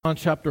On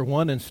chapter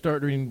 1 and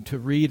starting to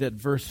read at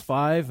verse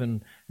 5,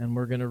 and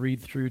we're going to read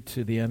through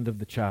to the end of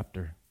the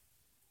chapter.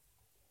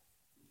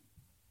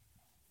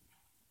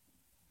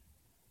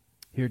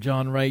 Here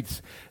John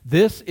writes,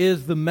 "This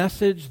is the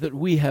message that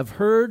we have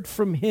heard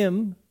from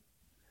him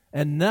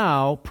and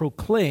now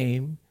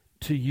proclaim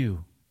to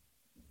you,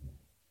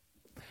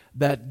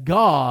 that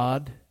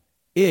God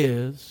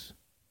is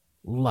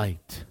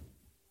light.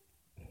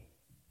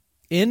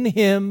 In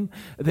him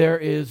there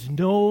is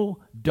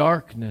no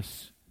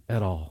darkness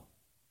at all.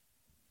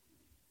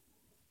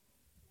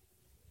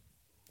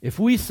 If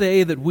we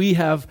say that we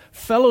have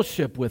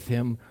fellowship with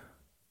him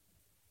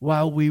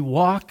while we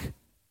walk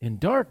in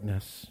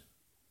darkness,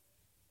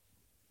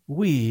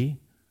 we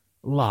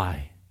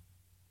lie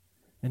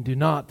and do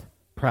not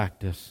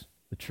practice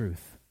the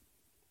truth.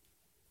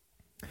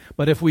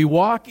 But if we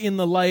walk in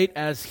the light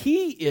as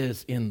he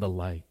is in the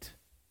light,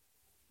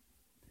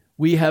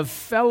 we have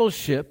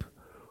fellowship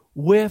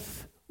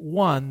with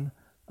one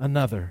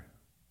another.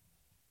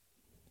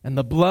 And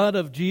the blood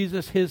of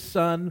Jesus, his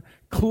Son,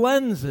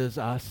 cleanses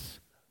us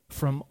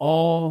from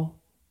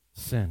all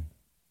sin.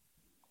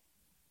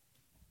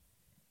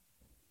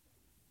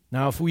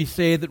 Now, if we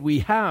say that we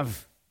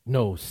have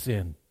no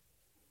sin,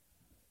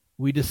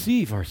 we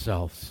deceive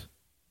ourselves,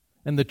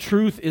 and the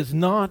truth is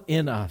not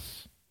in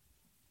us.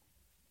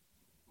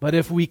 But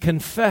if we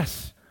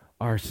confess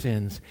our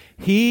sins,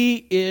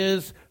 he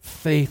is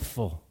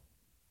faithful,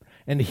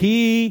 and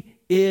he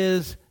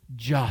is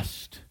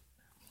just,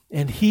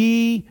 and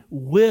he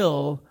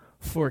will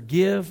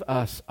forgive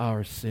us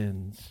our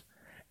sins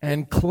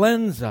and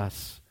cleanse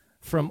us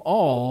from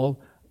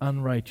all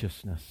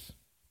unrighteousness.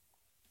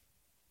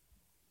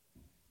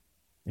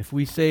 If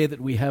we say that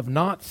we have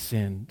not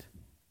sinned,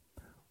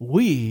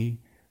 we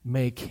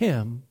make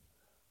him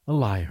a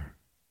liar,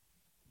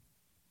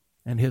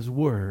 and his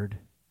word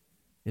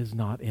is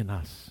not in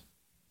us."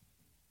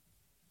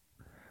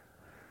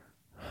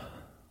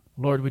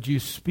 Lord, would you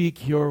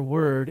speak your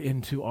word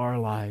into our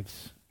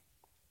lives?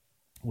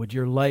 Would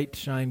your light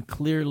shine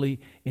clearly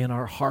in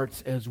our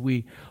hearts as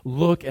we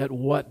look at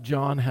what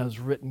John has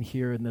written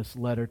here in this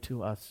letter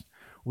to us?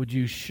 Would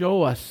you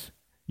show us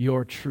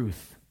your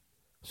truth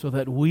so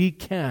that we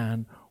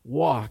can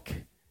walk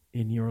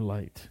in your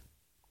light?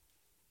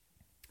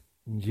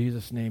 In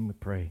Jesus' name we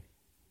pray.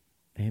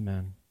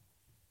 Amen.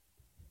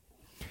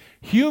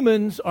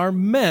 Humans are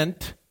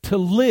meant to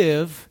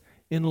live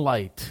in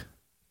light.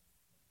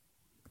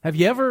 Have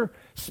you ever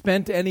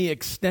spent any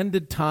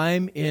extended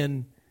time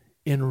in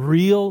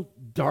real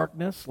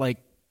darkness,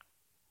 like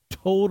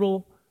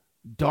total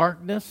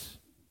darkness?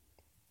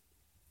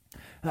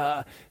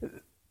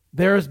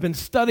 There has been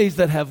studies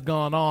that have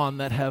gone on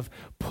that have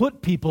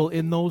put people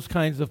in those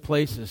kinds of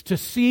places to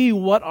see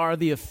what are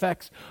the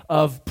effects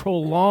of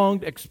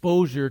prolonged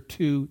exposure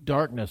to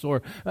darkness,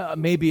 or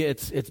maybe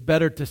it's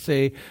better to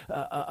say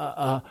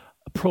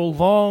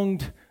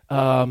prolonged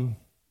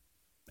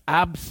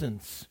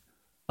absence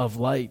of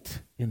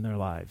light in their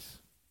lives.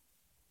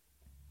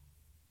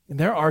 And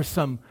there are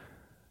some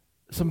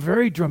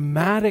very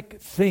dramatic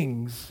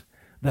things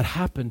that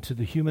happen to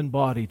the human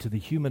body, to the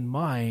human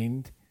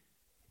mind,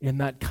 in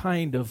that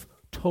kind of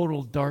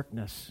total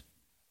darkness.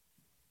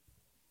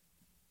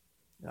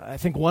 I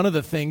think one of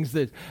the things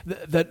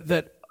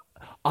that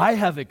I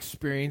have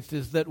experienced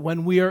is that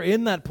when we are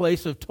in that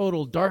place of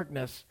total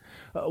darkness,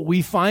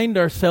 we find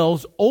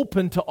ourselves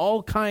open to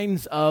all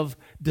kinds of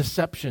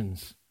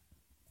deceptions.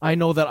 I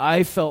know that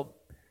I felt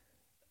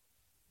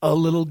a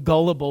little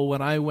gullible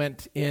when I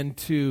went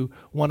into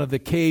one of the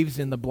caves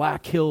in the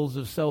Black Hills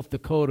of South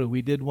Dakota.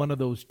 We did one of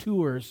those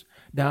tours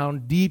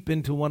down deep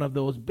into one of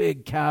those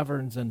big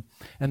caverns, and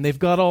they've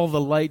got all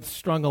the lights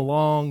strung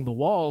along the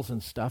walls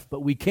and stuff.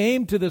 But we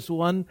came to this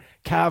one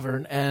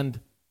cavern, and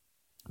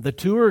the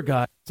tour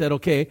guide said,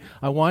 "Okay,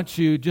 I want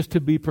you just to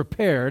be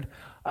prepared.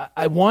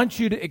 I want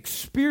you to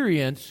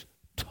experience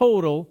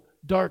total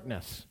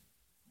darkness."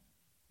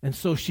 And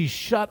so she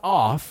shut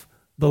off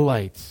the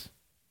lights.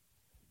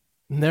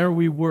 And there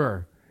we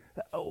were,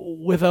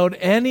 without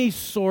any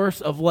source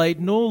of light,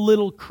 no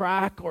little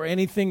crack or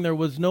anything. There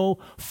was no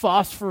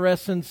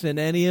phosphorescence in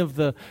any of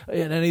the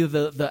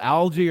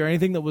algae or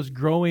anything that was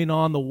growing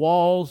on the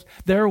walls.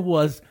 There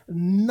was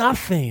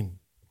nothing.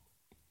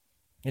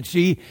 And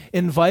she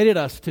invited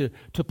us to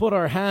put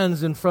our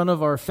hands in front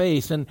of our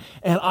face, and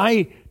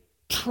I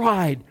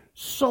tried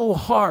so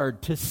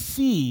hard to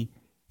see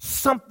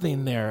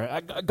something there.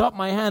 I got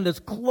my hand as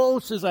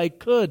close as I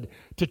could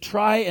to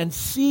try and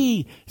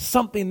see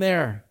something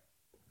there.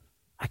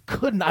 I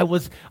couldn't. I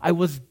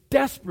was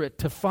desperate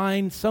to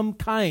find some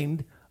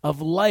kind of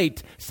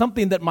light,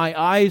 something that my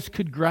eyes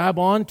could grab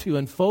onto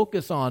and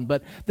focus on,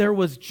 but there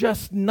was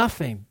just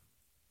nothing.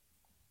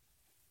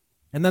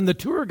 And then the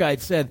tour guide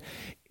said,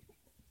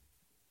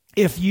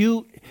 if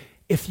you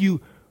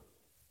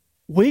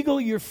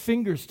wiggle your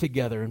fingers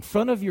together in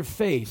front of your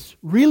face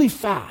really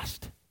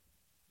fast,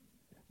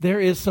 there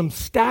is some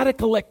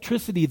static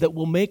electricity that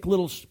will make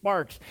little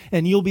sparks,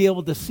 and you'll be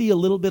able to see a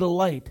little bit of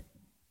light.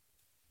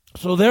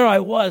 So there I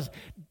was,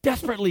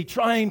 desperately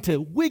trying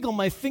to wiggle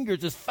my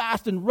fingers as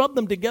fast and rub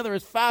them together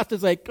as fast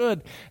as I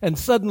could. And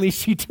suddenly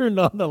she turned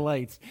on the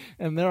lights.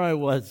 And there I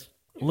was,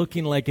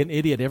 looking like an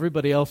idiot.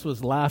 Everybody else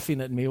was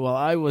laughing at me while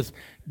I was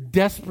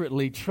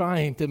desperately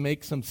trying to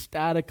make some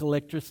static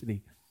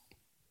electricity.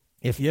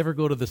 If you ever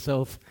go to the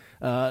south,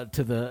 to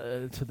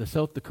the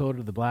South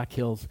Dakota, the Black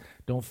Hills,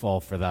 don't fall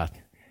for that.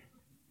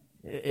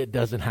 It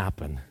doesn't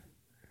happen.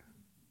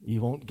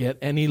 You won't get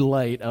any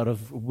light out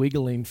of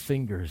wiggling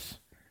fingers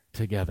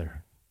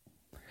together.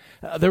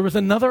 There was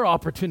another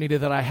opportunity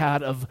that I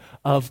had of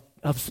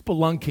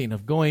spelunking,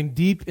 of going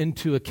deep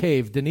into a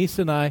cave. Denise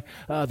and I,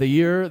 the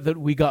year that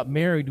we got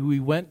married, we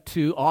went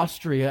to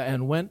Austria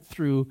and went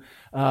through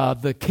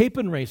the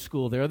Capenray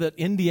School there that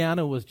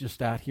Indiana was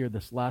just at here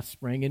this last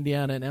spring.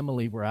 Indiana and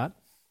Emily were at.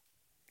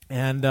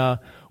 And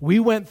we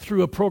went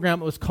through a program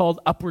that was called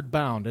Upward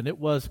Bound. And it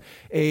was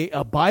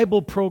a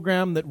Bible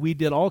program that we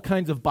did all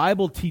kinds of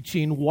Bible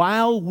teaching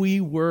while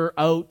we were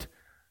out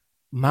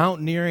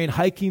mountaineering,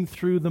 hiking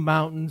through the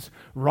mountains,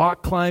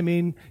 rock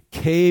climbing,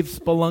 cave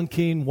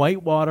spelunking,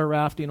 whitewater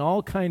rafting,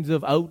 all kinds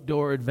of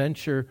outdoor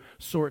adventure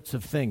sorts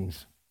of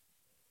things.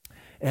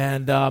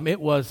 And it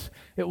was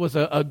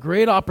a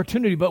great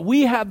opportunity. But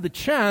we had the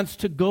chance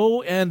to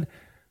go and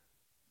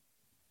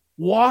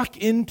walk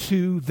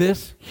into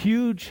this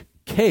huge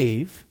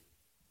cave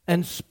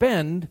and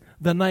spend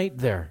the night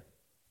there.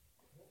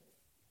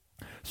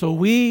 So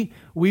we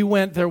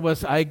went, there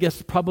was, I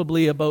guess,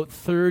 probably about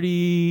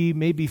 30,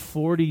 maybe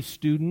 40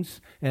 students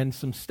and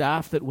some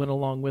staff that went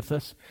along with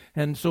us.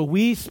 And so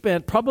we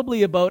spent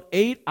probably about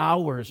 8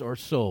 hours or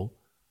so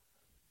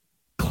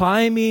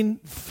climbing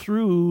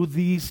through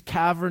these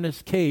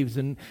cavernous caves.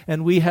 And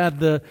we had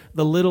the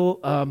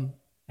little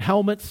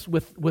helmets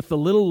with the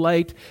little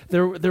light.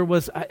 There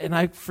was, and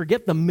I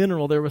forget the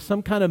mineral, there was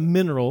some kind of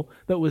mineral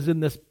that was in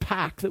this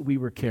pack that we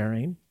were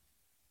carrying.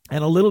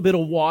 And a little bit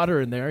of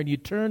water in there, and you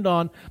turned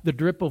on the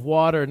drip of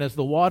water, and as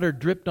the water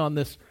dripped on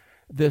this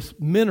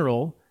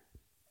mineral,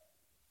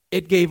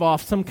 it gave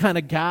off some kind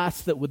of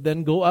gas that would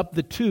then go up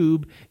the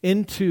tube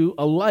into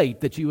a light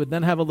that you would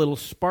then have a little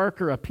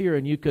sparker up here,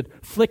 and you could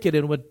flick it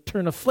and it would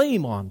turn a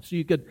flame on, so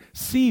you could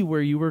see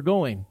where you were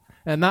going.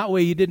 And that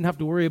way you didn't have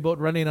to worry about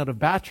running out of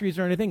batteries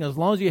or anything. As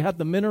long as you had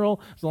the mineral,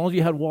 as long as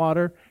you had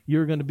water, you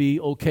were going to be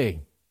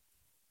okay.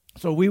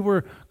 So we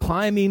were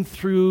climbing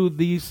through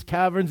these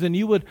caverns, and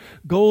you would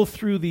go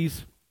through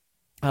these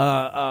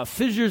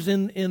fissures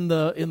in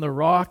the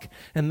rock,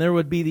 and there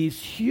would be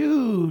these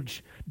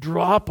huge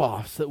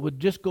drop-offs that would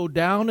just go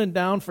down and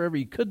down forever.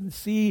 You couldn't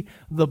see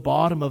the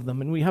bottom of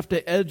them, and we have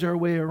to edge our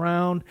way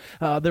around.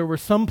 There were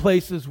some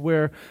places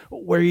where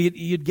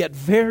you'd get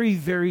very,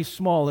 very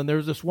small, and there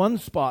was this one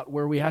spot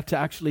where we had to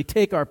actually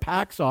take our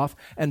packs off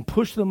and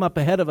push them up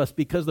ahead of us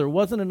because there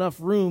wasn't enough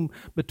room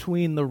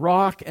between the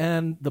rock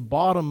and the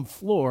bottom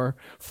floor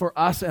for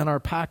us and our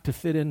pack to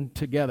fit in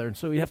together. And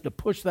so you have to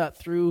push that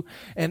through,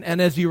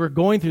 and as you were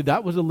going through,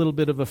 that was a little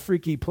bit of a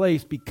freaky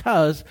place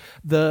because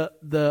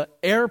the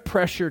air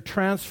pressure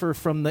transfer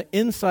from the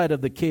inside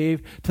of the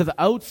cave to the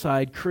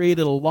outside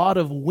created a lot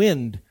of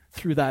wind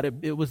through that.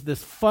 It was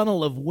this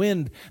funnel of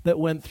wind that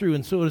went through.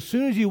 And so as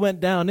soon as you went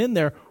down in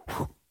there,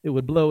 it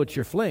would blow at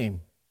your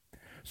flame.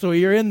 So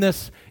you're in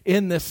this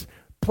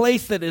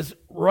place that is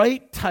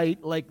right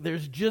tight, like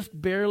there's just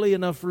barely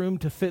enough room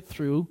to fit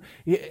through.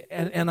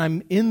 And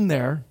I'm in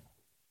there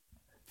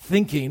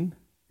thinking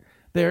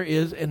there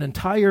is an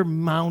entire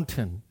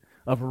mountain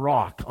of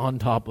rock on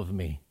top of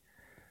me.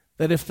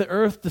 That if the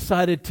earth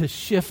decided to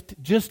shift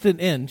just an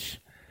inch,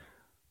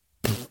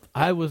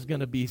 I was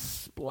going to be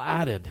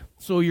splatted.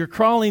 So you're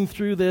crawling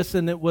through this,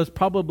 and it was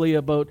probably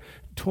about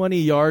 20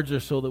 yards or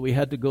so that we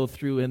had to go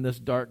through in this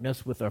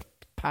darkness with our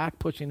pack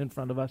pushing in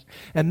front of us.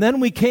 And then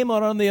we came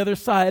out on the other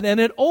side, and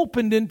it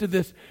opened into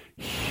this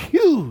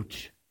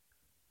huge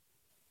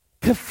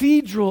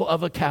cathedral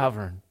of a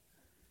cavern.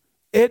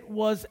 It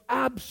was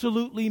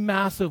absolutely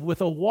massive,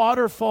 with a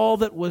waterfall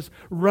that was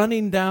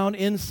running down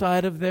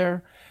inside of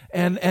there.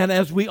 And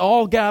as we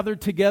all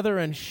gathered together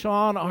and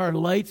shone our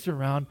lights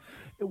around,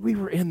 we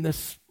were in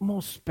this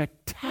most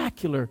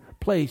spectacular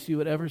place you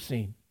had ever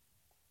seen.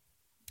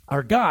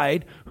 Our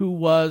guide, who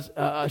was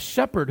a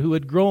shepherd who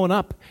had grown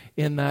up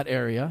in that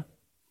area,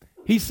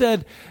 he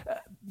said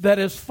that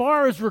as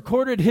far as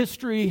recorded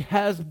history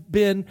has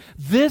been,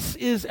 this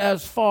is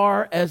as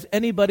far as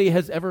anybody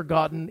has ever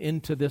gotten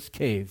into this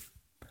cave,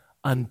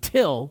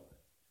 until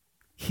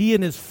he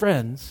and his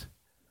friends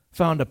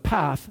found a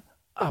path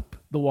up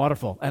the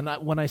waterfall. And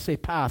when I say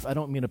path, I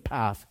don't mean a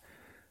path.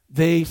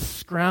 They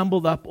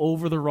scrambled up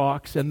over the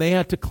rocks, and they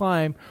had to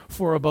climb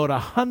for about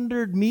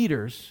 100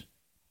 meters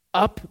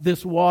up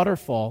this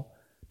waterfall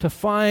to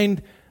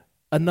find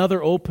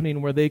another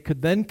opening where they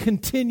could then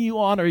continue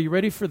on. Are you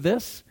ready for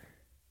this?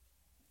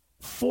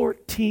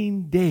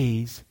 14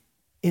 days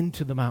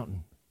into the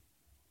mountain.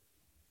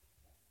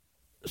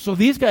 So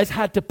these guys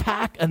had to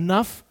pack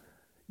enough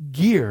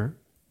gear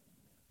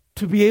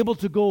to be able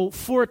to go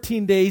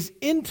 14 days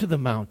into the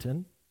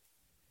mountain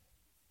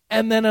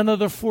and then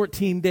another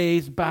 14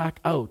 days back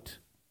out.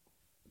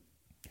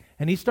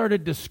 And he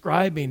started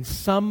describing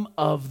some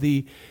of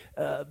the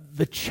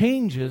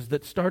changes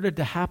that started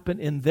to happen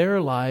in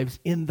their lives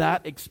in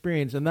that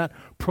experience, in that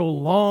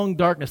prolonged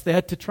darkness. They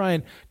had to try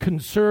and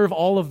conserve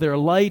all of their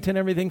light and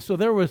everything. So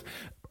there was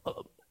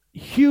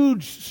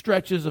huge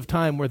stretches of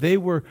time where they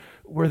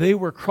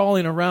were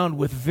crawling around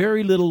with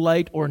very little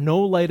light or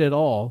no light at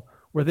all,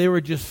 where they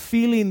were just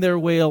feeling their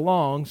way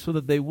along so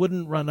that they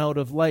wouldn't run out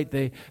of light.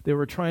 They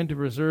were trying to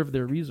reserve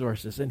their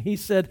resources. And he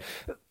said,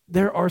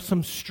 there are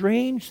some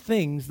strange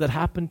things that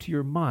happen to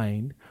your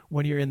mind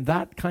when you're in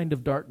that kind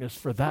of darkness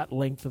for that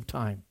length of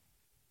time.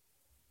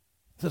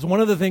 He says one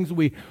of the things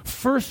we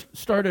first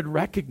started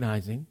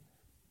recognizing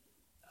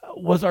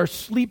was our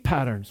sleep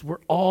patterns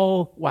were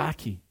all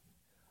wacky.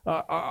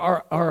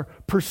 Our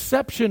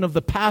perception of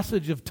the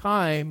passage of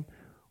time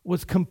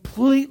was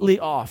completely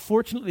off.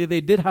 Fortunately,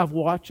 they did have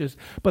watches,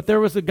 but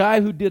there was a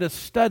guy who did a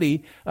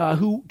study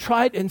who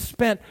tried and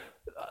spent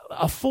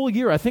a full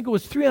year. I think it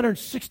was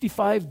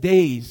 365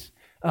 days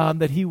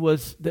that he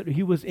was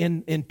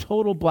in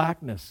total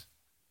blackness.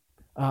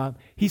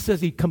 He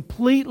says he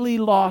completely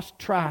lost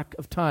track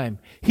of time.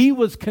 He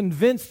was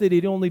convinced that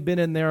he'd only been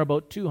in there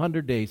about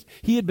 200 days.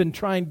 He had been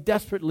trying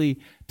desperately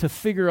to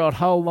figure out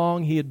how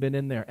long he had been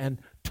in there,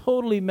 and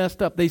totally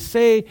messed up. They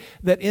say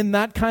that in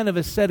that kind of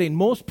a setting,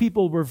 most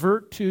people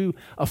revert to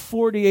a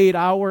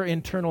 48-hour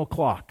internal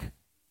clock,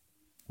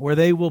 where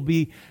they will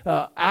be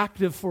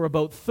active for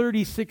about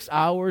 36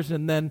 hours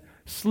and then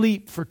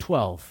sleep for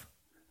 12.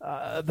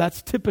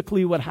 That's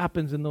typically what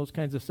happens in those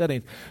kinds of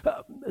settings.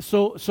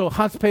 So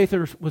Hans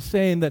Peter was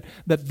saying that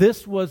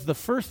this was the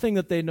first thing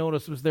that they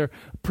noticed was their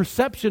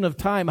perception of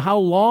time, how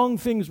long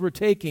things were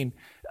taking,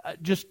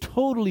 just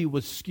totally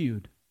was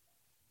skewed.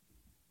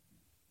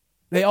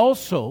 They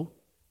also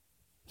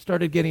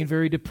started getting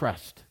very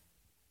depressed.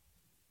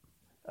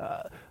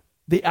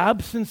 The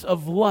absence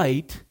of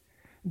light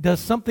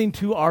does something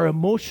to our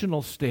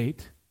emotional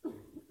state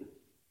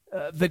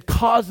that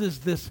causes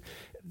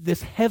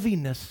this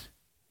heaviness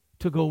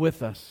to go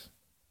with us.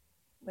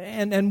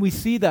 And we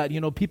see that,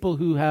 people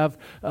who have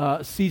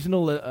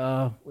seasonal,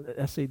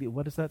 SAD,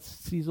 what is that?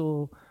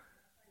 Seasonal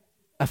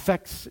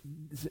affects.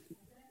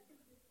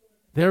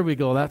 There we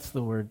go, that's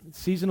the word.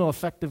 Seasonal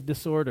affective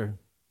disorder.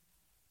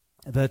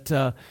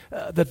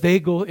 That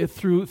they go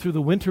through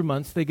the winter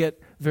months, they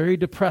get very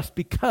depressed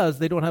because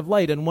they don't have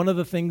light. And one of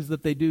the things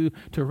that they do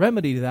to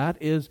remedy that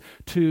is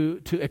to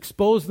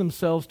expose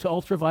themselves to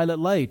ultraviolet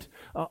light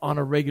on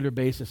a regular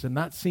basis, and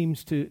that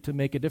seems to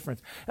make a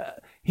difference.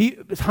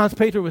 Hans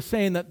Peter was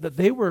saying that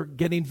they were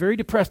getting very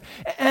depressed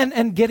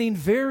and getting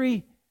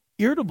very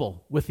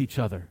irritable with each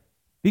other.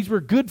 These were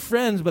good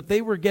friends, but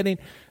they were getting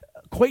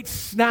quite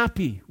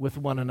snappy with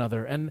one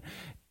another. And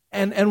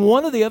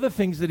one of the other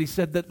things that he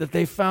said that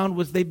they found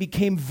was they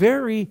became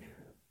very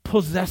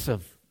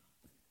possessive.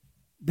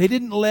 They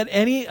didn't let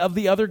any of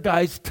the other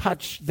guys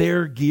touch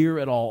their gear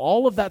at all.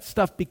 All of that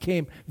stuff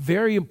became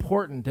very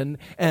important,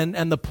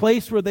 and the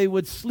place where they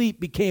would sleep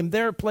became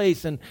their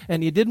place, and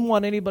you didn't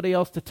want anybody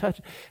else to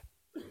touch.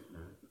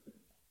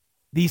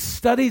 These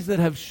studies that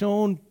have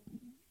shown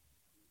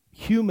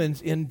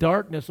humans in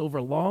darkness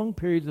over long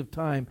periods of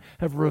time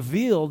have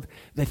revealed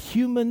that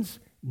humans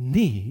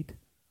need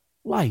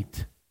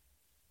light.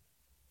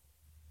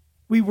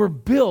 We were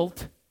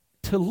built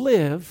to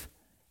live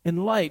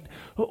in light,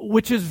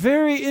 which is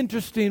very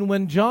interesting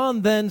when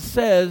John then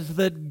says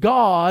that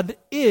God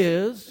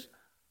is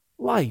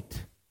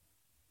light.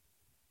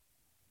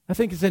 I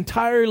think it's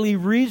entirely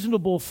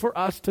reasonable for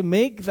us to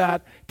make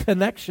that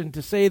connection,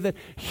 to say that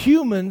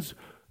humans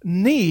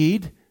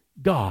need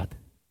God.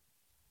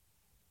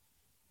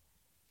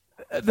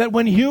 That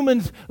when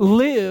humans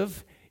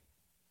live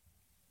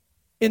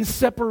in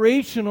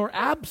separation or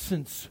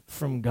absence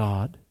from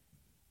God,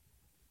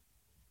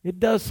 it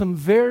does some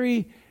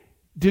very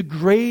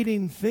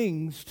degrading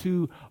things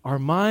to our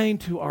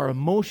mind, to our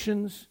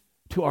emotions,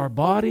 to our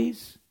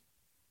bodies,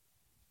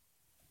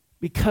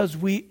 because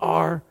we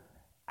are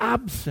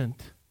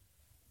absent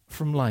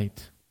from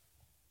light.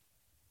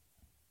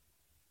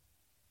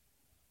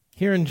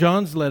 Here in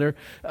John's letter,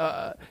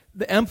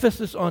 the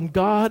emphasis on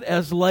God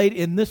as light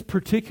in this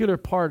particular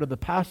part of the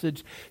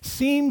passage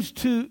seems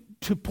to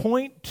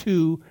point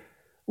to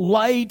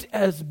light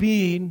as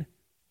being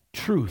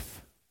truth.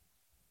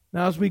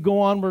 Now, as we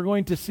go on, we're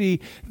going to see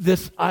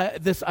this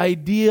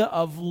idea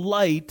of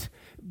light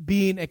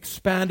being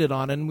expanded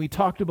on. And we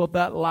talked about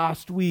that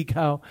last week,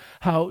 how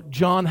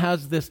John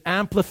has this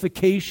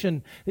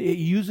amplification. He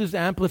uses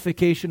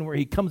amplification where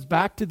he comes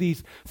back to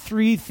these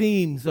three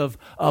themes of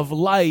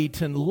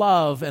light and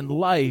love and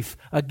life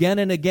again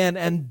and again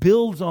and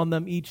builds on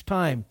them each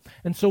time.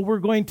 And so we're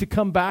going to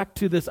come back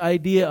to this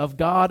idea of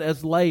God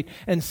as light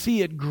and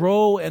see it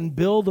grow and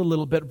build a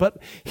little bit.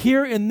 But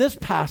here in this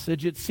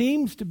passage, it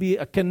seems to be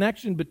a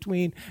connection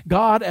between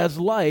God as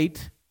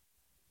light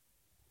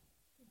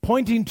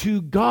pointing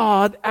to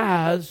God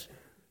as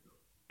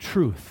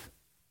truth.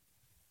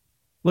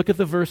 Look at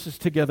the verses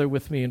together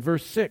with me. In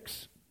verse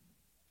 6,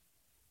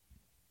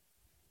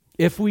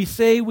 if we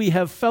say we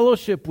have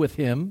fellowship with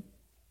him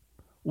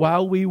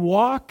while we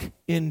walk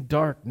in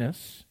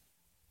darkness,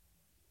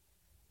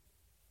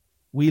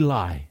 we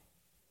lie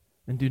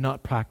and do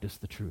not practice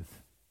the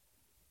truth.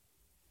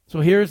 So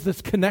here's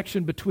this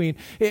connection between,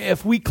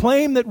 if we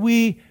claim that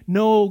we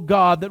know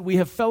God, that we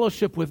have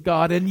fellowship with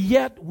God, and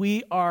yet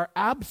we are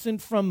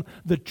absent from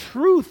the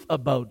truth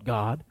about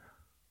God,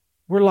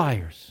 we're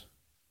liars.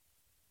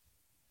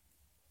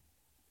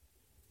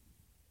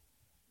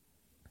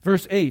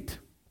 Verse 8.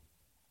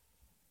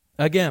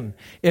 Again,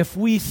 if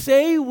we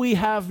say we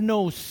have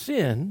no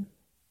sin,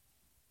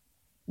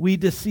 we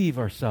deceive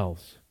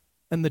ourselves,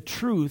 and the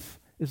truth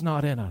is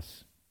not in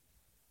us.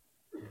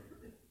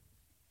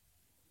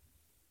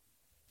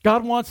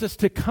 God wants us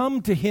to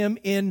come to Him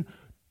in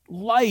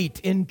light,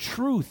 in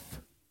truth,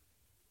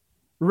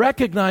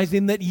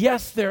 recognizing that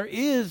yes, there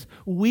is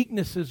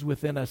weaknesses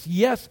within us.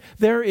 Yes,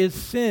 there is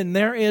sin.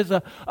 There is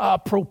a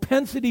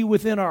propensity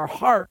within our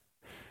heart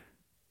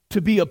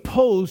to be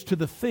opposed to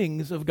the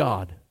things of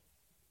God.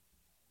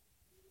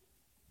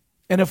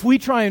 And if we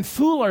try and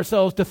fool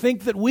ourselves to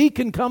think that we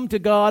can come to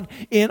God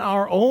in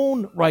our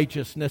own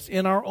righteousness,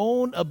 in our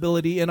own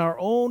ability, in our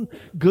own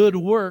good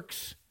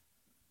works,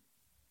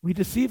 we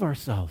deceive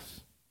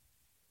ourselves.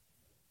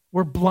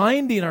 We're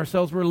blinding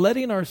ourselves. We're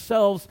letting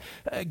ourselves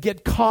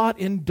get caught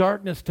in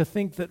darkness to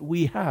think that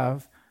we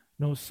have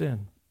no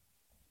sin.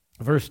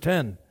 Verse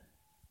 10,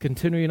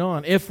 continuing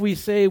on. If we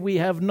say we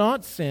have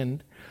not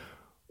sinned,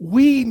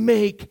 we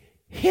make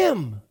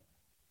Him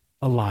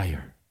a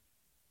liar.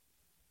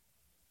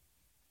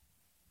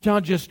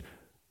 John just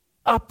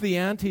upped the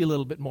ante a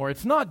little bit more.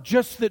 It's not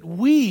just that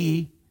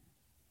we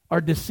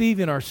are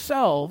deceiving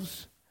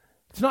ourselves.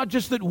 It's not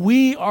just that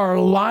we are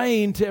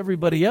lying to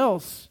everybody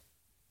else.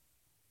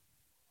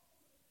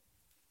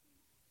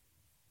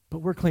 But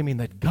we're claiming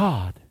that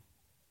God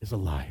is a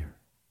liar.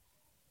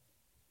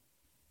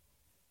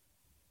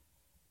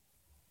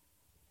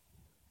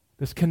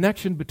 This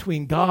connection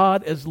between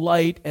God as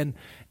light and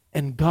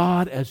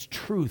God as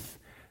truth.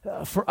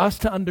 For us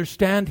to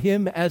understand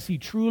Him as He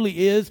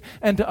truly is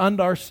and to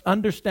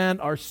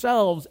understand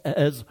ourselves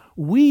as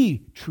we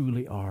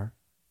truly are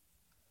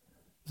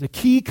is a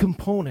key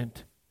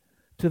component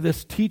to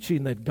this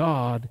teaching that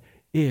God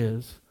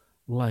is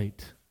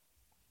light.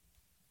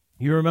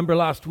 You remember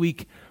last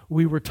week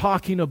we were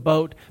talking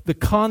about the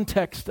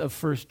context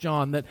of 1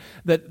 John, that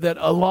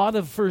a lot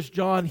of 1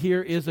 John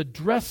here is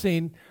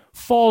addressing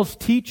false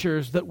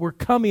teachers that were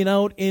coming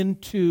out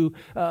into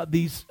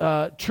these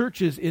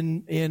churches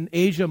in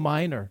Asia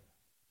Minor.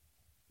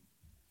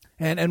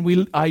 And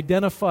we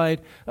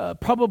identified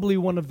probably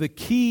one of the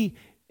key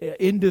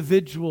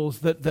individuals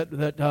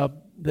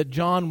that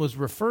John was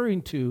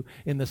referring to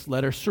in this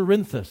letter,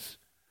 Cerinthus.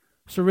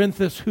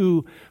 Cerinthus,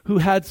 who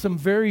had some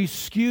very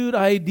skewed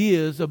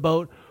ideas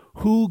about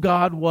who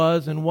God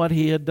was and what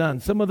He had done.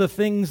 Some of the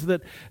things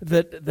that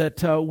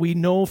we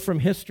know from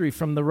history,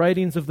 from the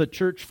writings of the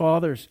church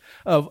fathers,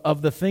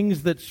 of the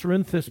things that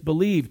Cerinthus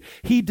believed.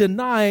 He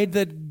denied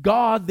that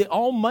God, the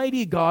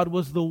Almighty God,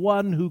 was the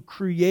one who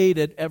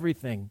created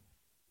everything.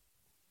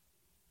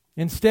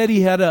 Instead,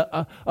 he had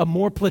a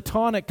more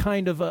Platonic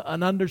kind of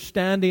an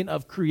understanding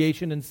of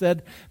creation and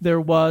said there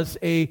was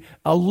a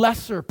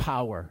lesser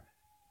power,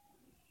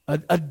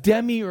 a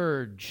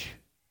demiurge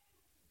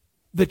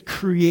that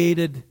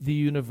created the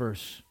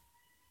universe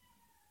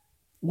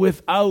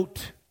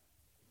without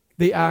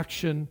the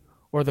action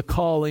or the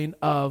calling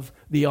of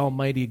the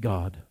Almighty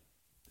God.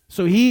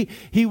 So he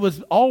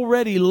was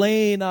already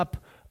laying up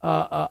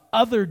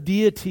other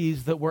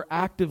deities that were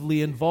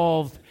actively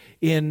involved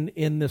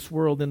in this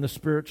world, in the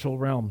spiritual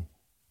realm.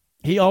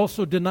 He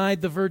also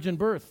denied the virgin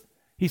birth.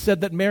 He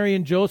said that Mary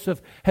and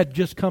Joseph had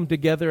just come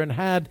together and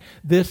had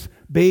this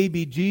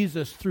baby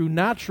Jesus through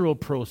natural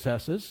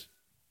processes,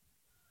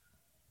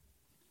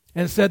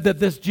 and said that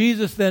this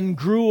Jesus then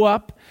grew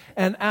up,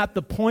 and at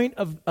the point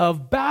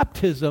of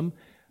baptism,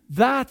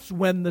 that's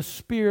when the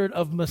Spirit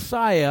of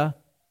Messiah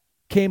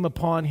came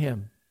upon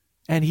him,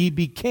 and he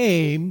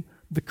became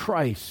the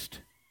Christ.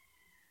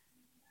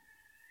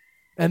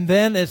 And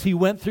then as he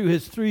went through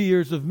his 3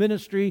 years of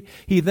ministry,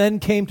 he then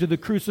came to the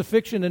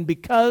crucifixion, and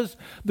because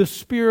the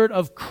Spirit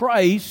of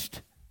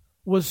Christ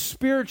was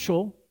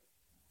spiritual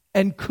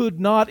and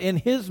could not in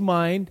his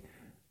mind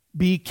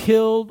be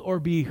killed or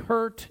be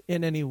hurt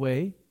in any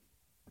way,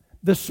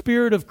 the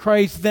Spirit of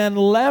Christ then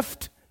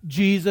left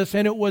Jesus,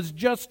 and it was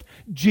just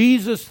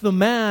Jesus the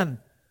man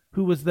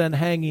who was then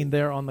hanging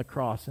there on the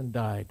cross and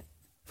died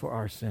for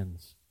our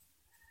sins.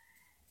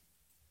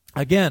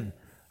 Again,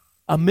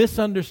 a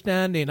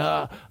misunderstanding,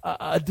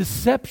 a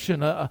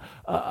deception,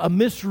 a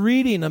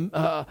misreading,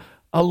 a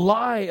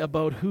lie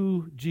about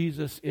who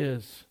Jesus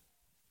is.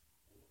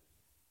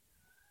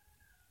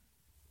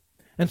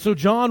 And so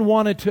John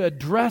wanted to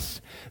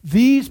address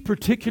these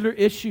particular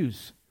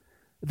issues,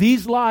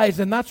 these lies,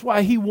 and that's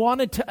why he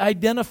wanted to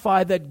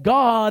identify that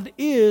God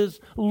is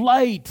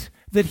light,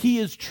 that He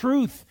is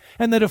truth,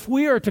 and that if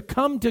we are to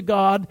come to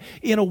God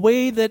in a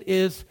way that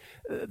is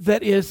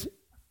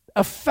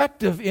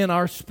effective in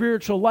our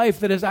spiritual life,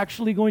 that is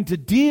actually going to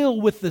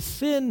deal with the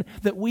sin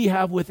that we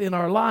have within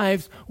our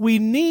lives, we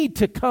need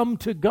to come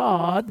to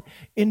God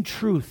in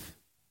truth.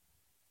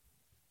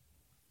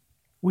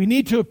 We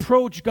need to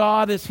approach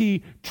God as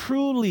He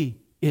truly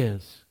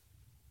is.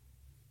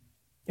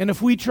 And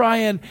if we try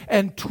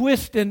and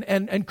twist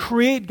and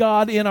create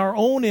God in our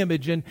own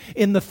image and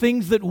in the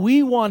things that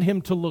we want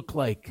Him to look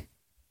like,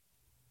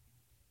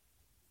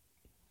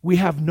 we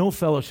have no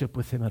fellowship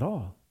with Him at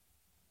all.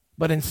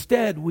 But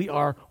instead, we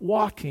are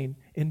walking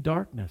in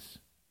darkness.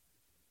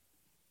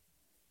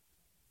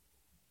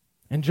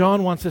 And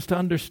John wants us to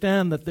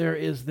understand that there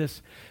is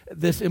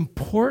this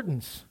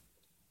importance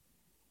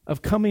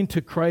of coming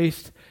to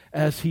Christ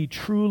as He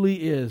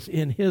truly is,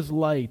 in His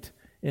light,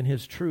 in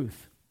His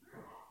truth.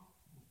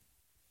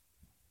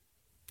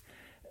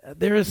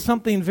 There is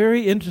something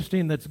very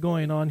interesting that's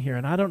going on here,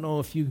 and I don't know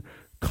if you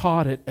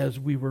caught it as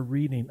we were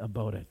reading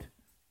about it.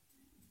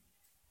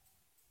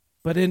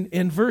 But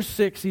in verse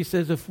 6, he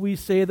says, if we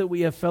say that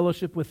we have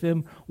fellowship with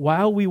Him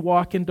while we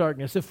walk in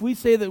darkness, if we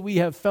say that we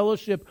have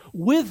fellowship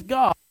with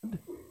God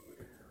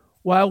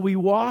while we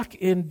walk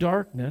in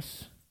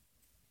darkness,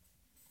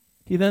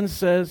 he then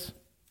says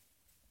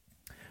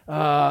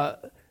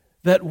that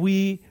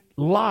we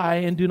lie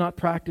and do not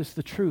practice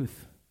the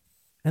truth.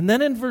 And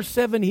then in verse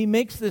 7, he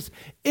makes this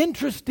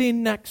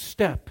interesting next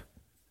step.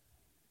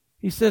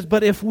 He says,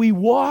 but if we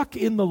walk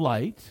in the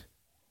light,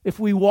 if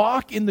we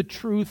walk in the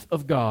truth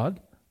of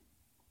God,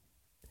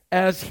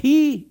 as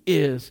He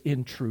is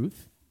in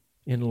truth,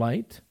 in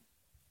light,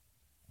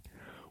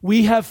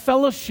 we have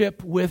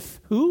fellowship with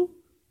who?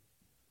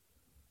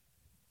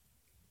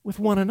 With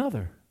one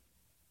another.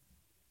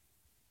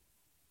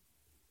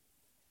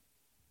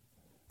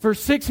 Verse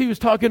 6, he was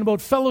talking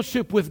about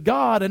fellowship with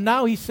God, and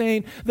now he's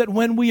saying that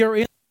when we are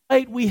in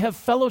light, we have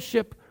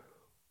fellowship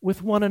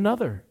with one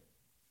another.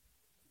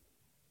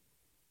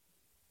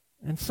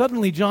 And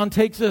suddenly John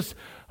takes us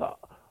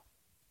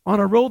on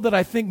a road that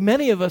I think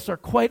many of us are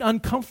quite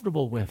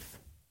uncomfortable with.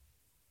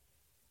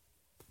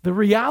 The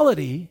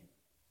reality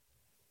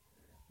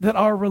that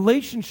our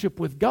relationship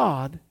with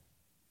God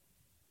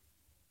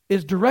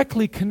is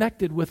directly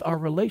connected with our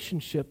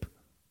relationship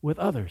with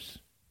others.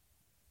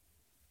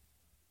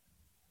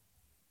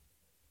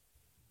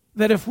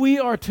 That if we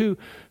are to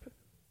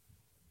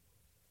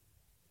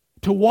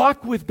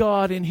walk with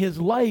God in His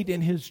light,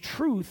 in His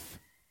truth,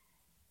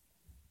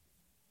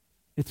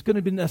 it's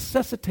going to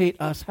necessitate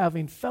us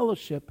having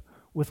fellowship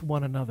with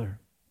one another.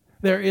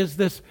 There is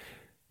this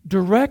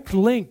direct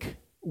link.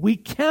 We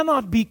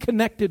cannot be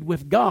connected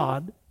with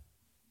God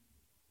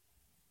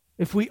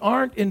if we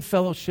aren't in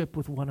fellowship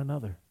with one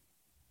another.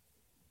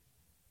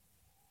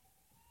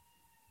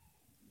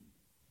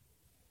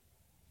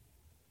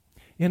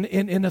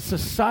 In a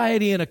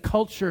society, in a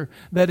culture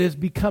that is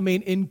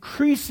becoming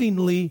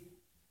increasingly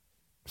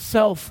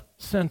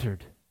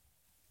self-centered,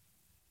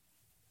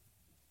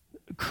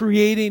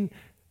 creating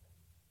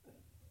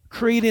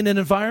an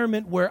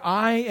environment where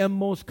I am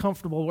most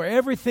comfortable, where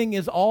everything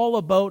is all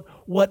about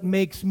what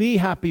makes me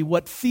happy,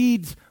 what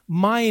feeds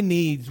my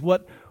needs,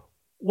 what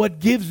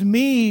gives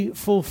me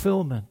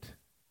fulfillment.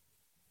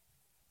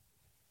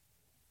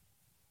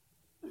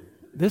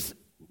 This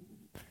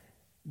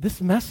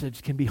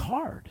message can be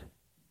hard.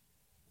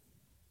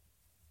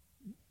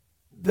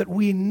 That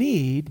we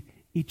need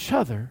each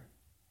other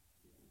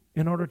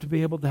in order to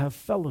be able to have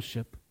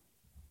fellowship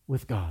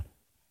with God.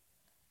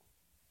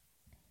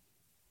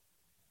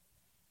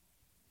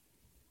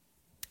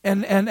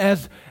 And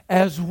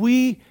as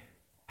we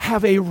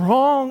have a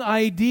wrong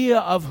idea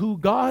of who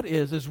God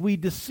is, as we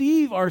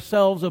deceive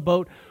ourselves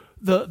about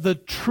the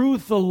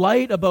truth, the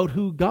light about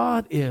who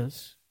God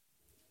is,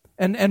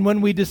 and when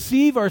we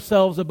deceive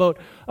ourselves about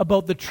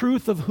the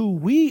truth of who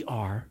we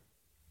are,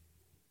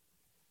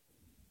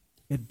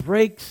 it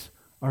breaks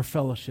our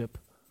fellowship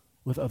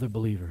with other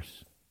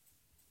believers.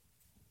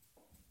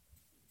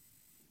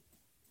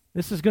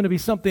 This is going to be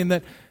something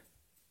that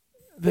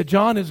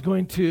John is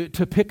going to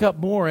pick up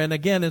more. And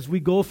again, as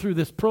we go through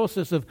this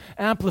process of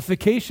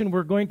amplification,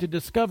 we're going to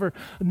discover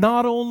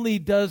not only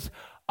does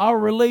our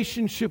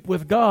relationship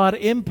with God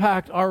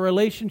impact our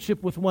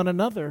relationship with one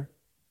another,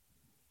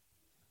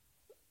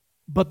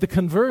 but the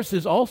converse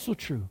is also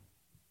true.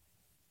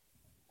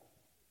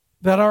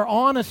 That our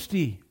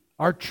honesty,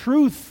 our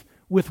truth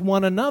with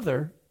one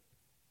another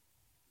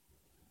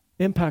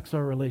impacts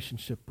our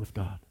relationship with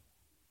God.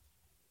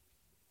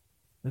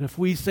 That if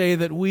we say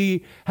that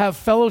we have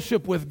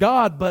fellowship with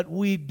God, but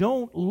we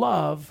don't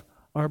love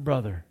our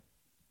brother,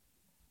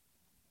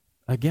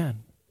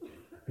 again,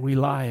 we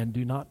lie and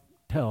do not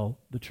tell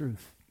the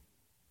truth.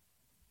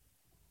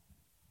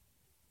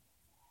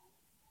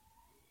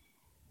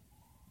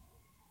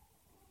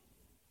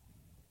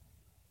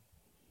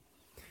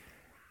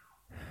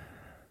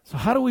 So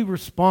how do we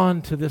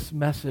respond to this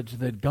message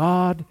that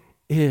God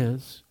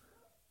is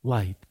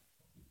light?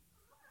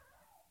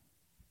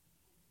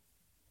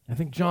 I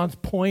think John's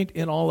point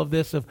in all of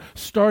this of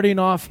starting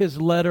off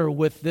his letter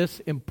with this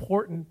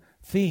important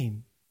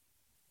theme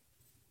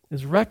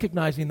is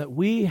recognizing that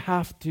we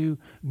have to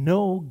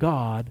know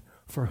God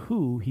for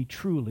who He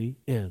truly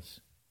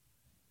is.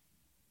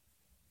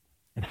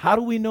 And how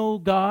do we know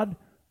God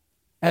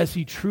as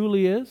He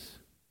truly is?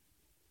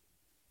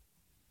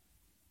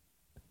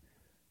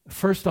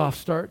 First off,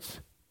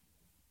 starts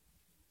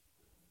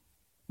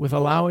with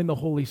allowing the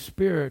Holy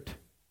Spirit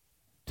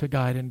to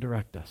guide and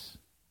direct us.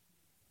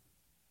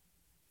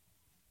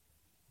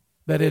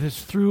 That it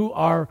is through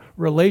our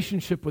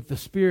relationship with the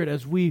Spirit,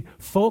 as we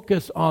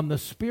focus on the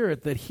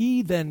Spirit, that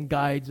He then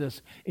guides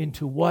us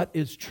into what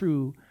is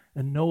true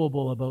and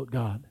knowable about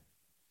God.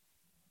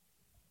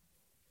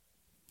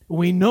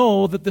 We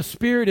know that the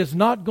Spirit is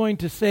not going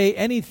to say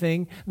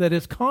anything that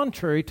is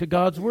contrary to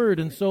God's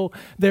Word. And so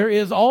there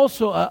is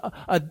also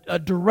a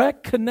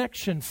direct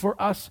connection for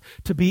us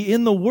to be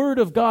in the Word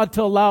of God,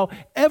 to allow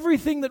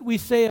everything that we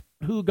say about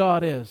who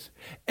God is,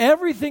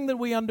 everything that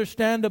we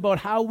understand about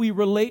how we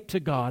relate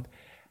to God,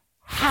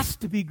 has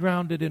to be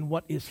grounded in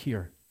what is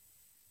here.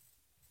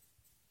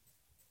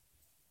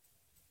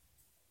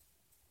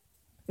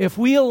 If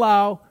we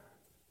allow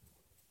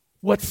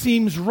what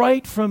seems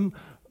right from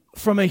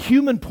a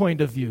human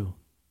point of view,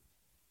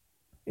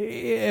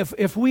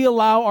 if we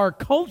allow our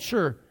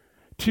culture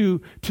to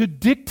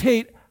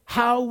dictate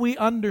how we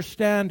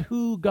understand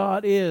who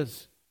God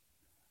is,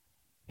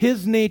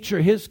 His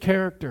nature, His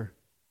character,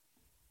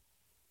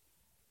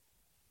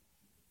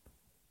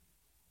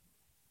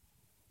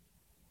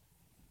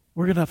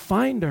 we're going to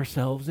find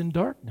ourselves in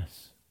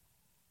darkness.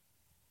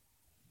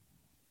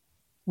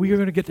 We are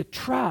going to get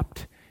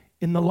trapped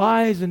in the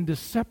lies and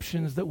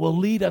deceptions that will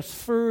lead us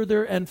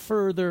further and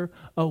further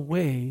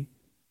away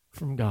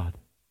from God.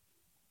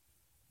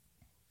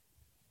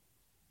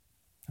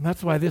 And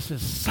that's why this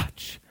is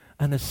such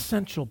an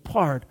essential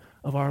part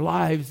of our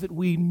lives, that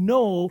we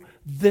know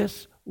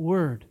this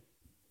Word.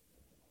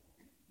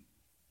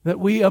 That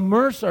we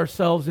immerse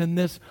ourselves in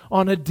this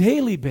on a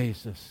daily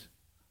basis.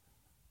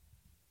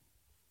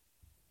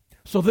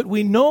 So that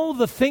we know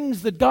the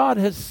things that God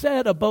has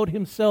said about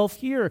Himself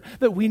here.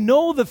 That we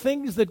know the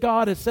things that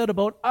God has said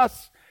about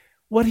us,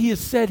 what He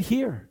has said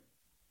here.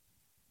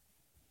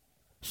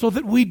 So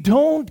that we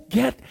don't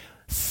get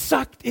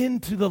sucked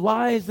into the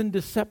lies and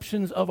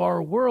deceptions of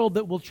our world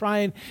that will try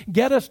and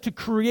get us to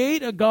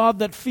create a God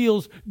that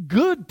feels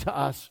good to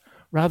us,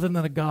 rather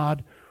than a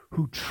God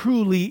who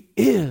truly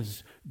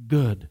is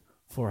good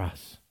for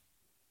us.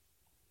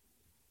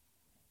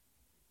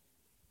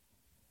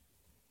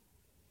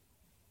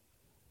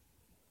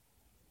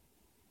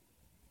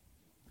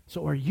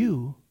 So are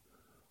you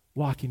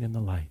walking in the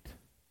light?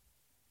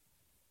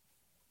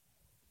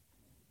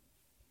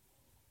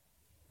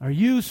 Are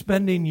you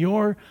spending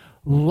your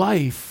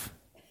life,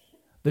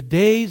 the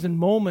days and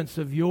moments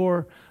of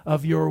your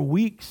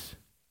weeks,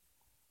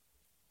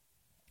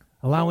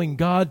 allowing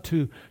God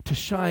to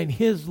shine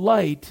His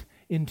light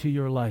into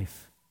your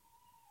life?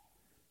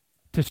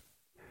 To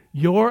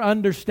your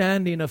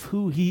understanding of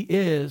who He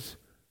is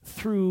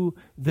through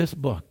this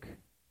book,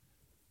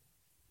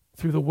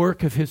 through the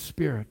work of His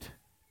Spirit.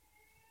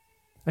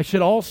 I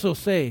should also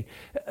say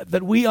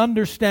that we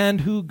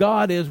understand who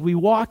God is. We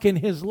walk in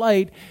His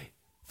light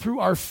through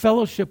our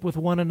fellowship with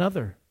one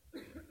another.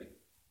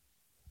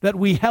 That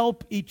we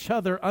help each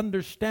other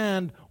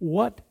understand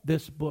what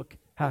this book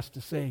has to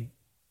say.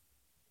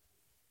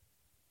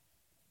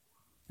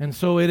 And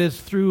so it is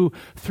through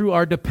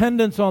our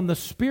dependence on the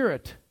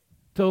Spirit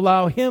to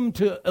allow Him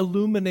to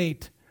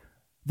illuminate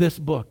this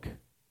book.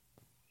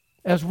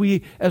 As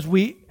we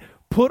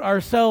put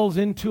ourselves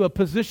into a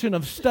position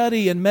of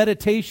study and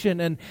meditation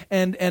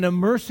and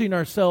immersing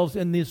ourselves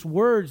in these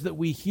words, that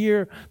we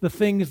hear the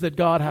things that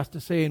God has to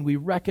say and we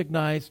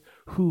recognize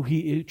who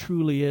He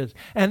truly is.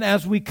 And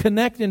as we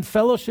connect in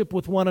fellowship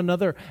with one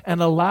another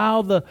and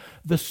allow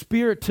the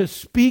Spirit to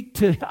speak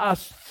to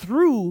us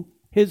through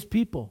His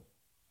people,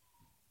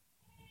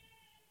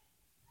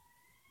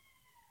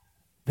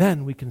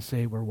 then we can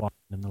say we're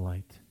walking in the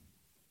light.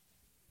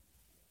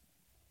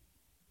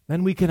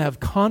 Then we can have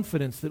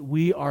confidence that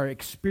we are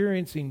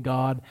experiencing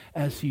God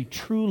as He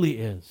truly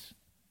is.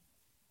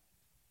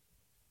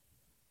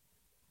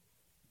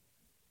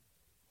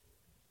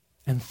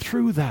 And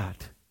through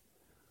that,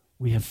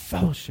 we have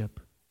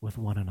fellowship with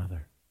one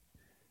another.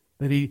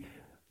 That He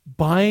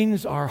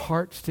binds our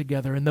hearts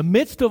together in the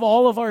midst of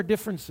all of our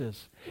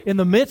differences, in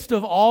the midst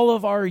of all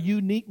of our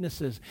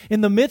uniquenesses,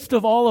 in the midst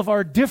of all of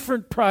our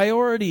different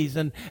priorities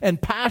and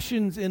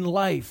passions in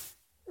life.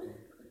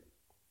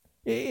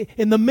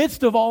 In the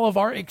midst of all of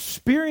our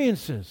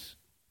experiences,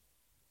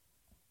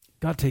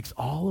 God takes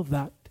all of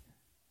that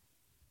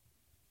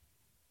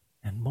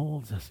and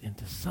molds us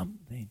into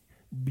something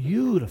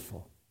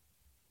beautiful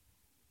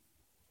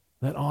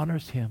that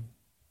honors Him,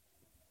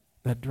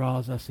 that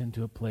draws us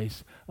into a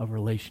place of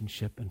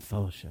relationship and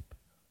fellowship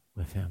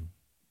with Him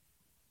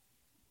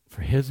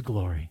for His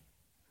glory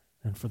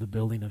and for the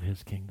building of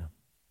His kingdom.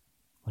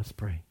 Let's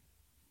pray.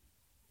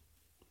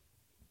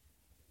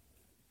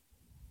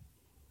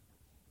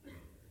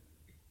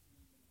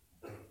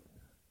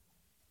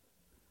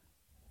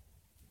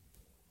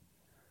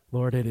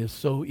 Lord, it is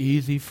so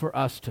easy for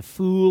us to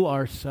fool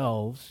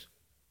ourselves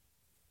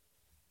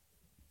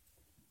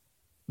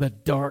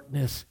that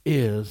darkness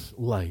is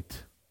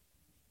light.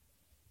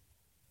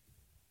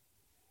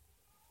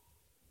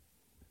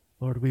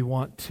 Lord, we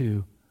want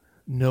to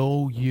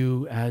know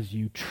you as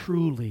you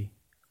truly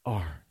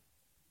are.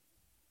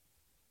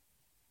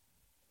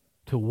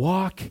 To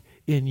walk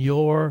in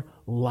your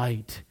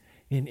light,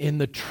 in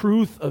the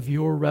truth of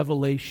your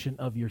revelation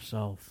of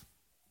yourself.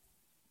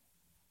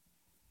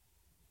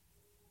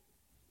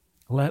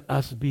 Let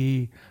us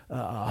be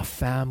a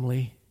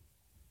family,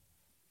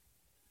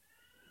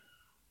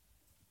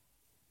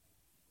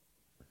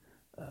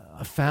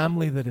 a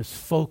family that is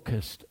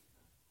focused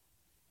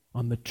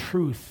on the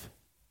truth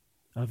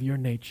of your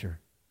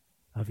nature,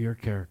 of your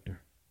character.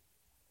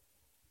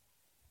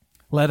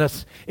 Let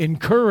us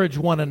encourage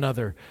one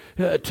another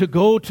to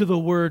go to the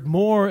Word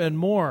more and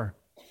more,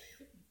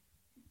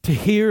 to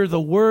hear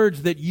the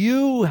words that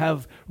you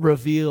have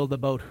revealed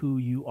about who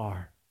you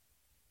are.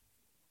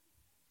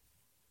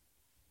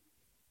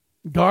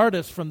 Guard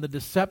us from the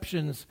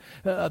deceptions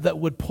that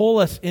would pull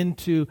us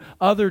into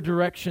other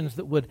directions,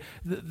 that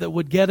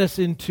would get us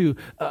into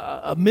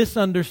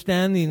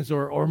misunderstandings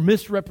or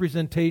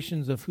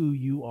misrepresentations of who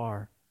you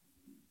are.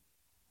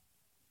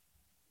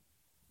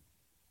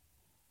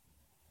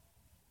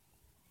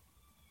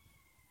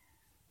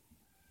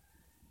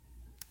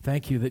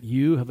 Thank you that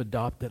you have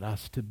adopted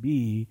us to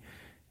be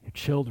your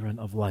children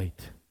of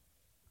light.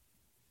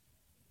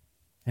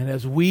 And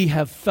as we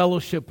have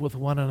fellowship with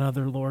one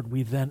another, Lord,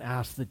 we then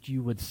ask that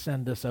you would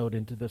send us out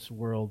into this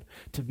world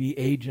to be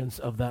agents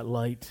of that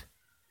light.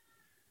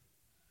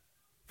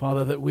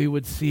 Father, that we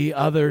would see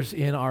others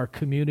in our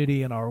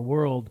community and our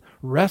world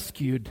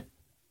rescued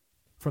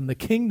from the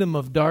kingdom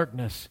of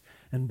darkness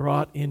and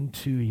brought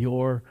into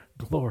your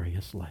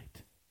glorious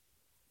light.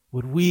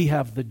 Would we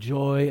have the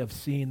joy of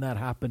seeing that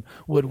happen?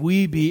 Would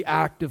we be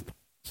active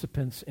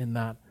participants in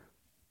that?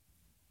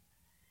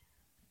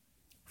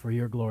 For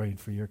your glory and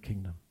for your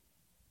kingdom.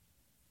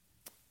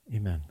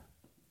 Amen.